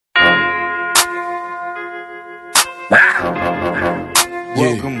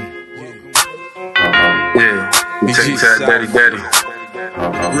Geeta AZ, daddy.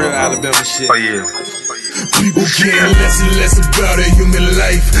 Real Alabama shit. Oh yeah. People care less and less about a human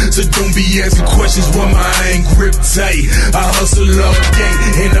life, so don't be asking questions why my ain't grip tight. I hustle all day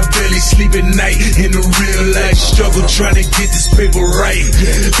and I barely sleep at night. In a real life struggle trying to get this paper right.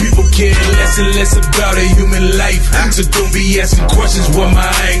 People care less and less about a human life, so don't be asking questions why my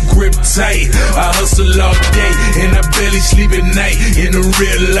ain't grip tight. I hustle all day and I barely sleep at night. In a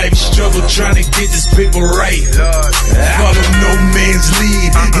real life struggle trying to get this paper right. I follow no man's lead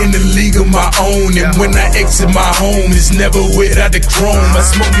in the league of my own, and when I exit my home, it's never without the chrome. I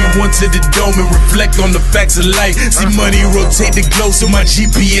smoke me one to the dome and reflect on the facts of life. See money rotate the globe, so my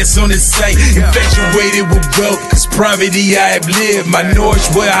GPS on the site. Infatuated with wealth, cause poverty I have lived. My North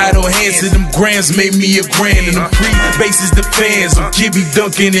where I don't hands to them grams made me a grand. And them free bases the fans of Gibby,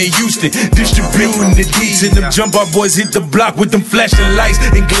 Duncan, and Houston, distributing the deeds. And them jump out boys hit the block with them flashing lights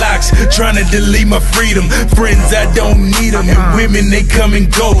and Glocks, trying to delete my freedom. Friends, I don't need them, and women, they come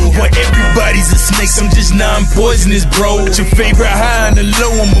and go. But everybody's a snake, I'm just non-poisonous, bro. What's your favorite high and the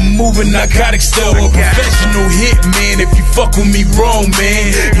low? I'm a moving narcotic store, a professional hit, man. If you fuck with me wrong,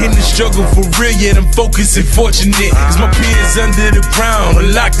 man. In the struggle for real, yet I'm focused and fortunate, cause my peers under the ground are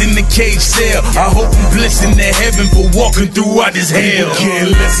locked in the cage cell. I hope I'm blessed in the heaven for walking throughout this hell. People care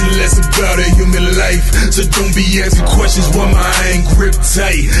less and less about a human life, so don't be asking questions why my ain't grip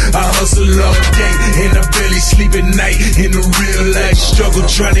tight. I hustle all day and I barely sleep at night. In a real life struggle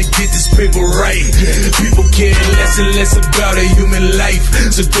trying to get this paper right. People care less and less about a human life,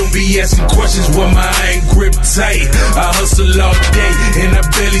 so don't be asking questions why my ain't grip tight. I hustle all day and I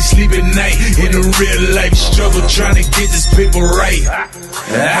barely sleep at night. In a real life struggle trying to get this paper right.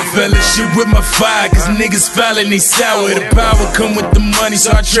 I fellowship with my fire, cause niggas fouling they sour. The power come with the money,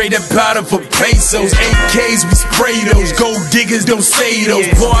 so I trade that powder for pesos. AKs, we spray those. Gold diggers don't say those.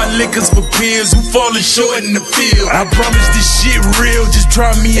 Pour liquors for pills who falling short in the field. I promise this shit real, just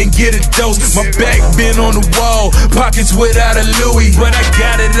try me and get a dose. My back been on the wall, pockets without a Louis, but I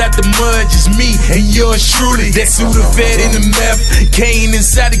got it out the mud, just me and yours truly. That Sudafed in the meth, cane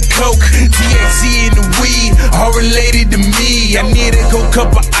inside the coke, THC in the weed, all related to me. I need a cold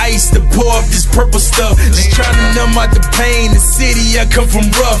cup of ice to pour up this purple stuff, just trying to numb out the pain. The city I come from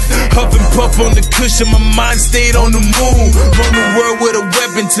rough, huff and puff on the cushion, my mind stayed on the moon. Run the world with a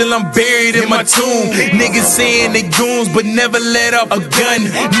weapon till I'm buried in my tomb. Niggas saying they goons but never let up a gun.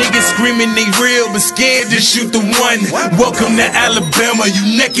 Niggas screaming they real but scared to shoot the one. Welcome to Alabama,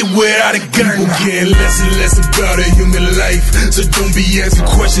 you naked without a gun. People care less and less about a human life, so don't be asking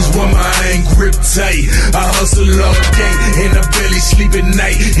questions why my ain't grip tight. I hustle all day and I barely sleep at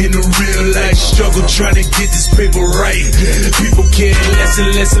night. In a real life struggle trying to get this paper right. People care less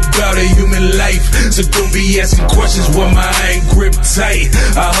and less about a human life, so don't be asking questions why my ain't grip tight.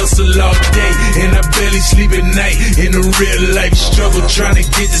 I hustle all day and I barely sleep at night. In a real life struggle trying to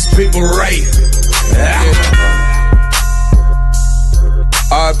get this paper right.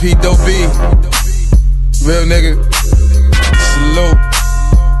 R.I.P. Dope B, real nigga, salute.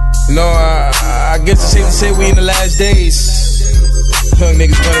 You know, I guess it's safe to say we in the last days. Young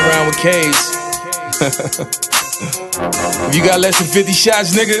niggas running around with K's. If you got less than 50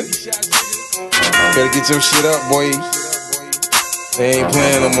 shots, nigga, better get your shit up, boy. They ain't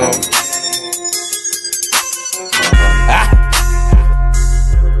playing no more.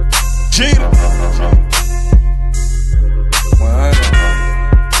 Geeta.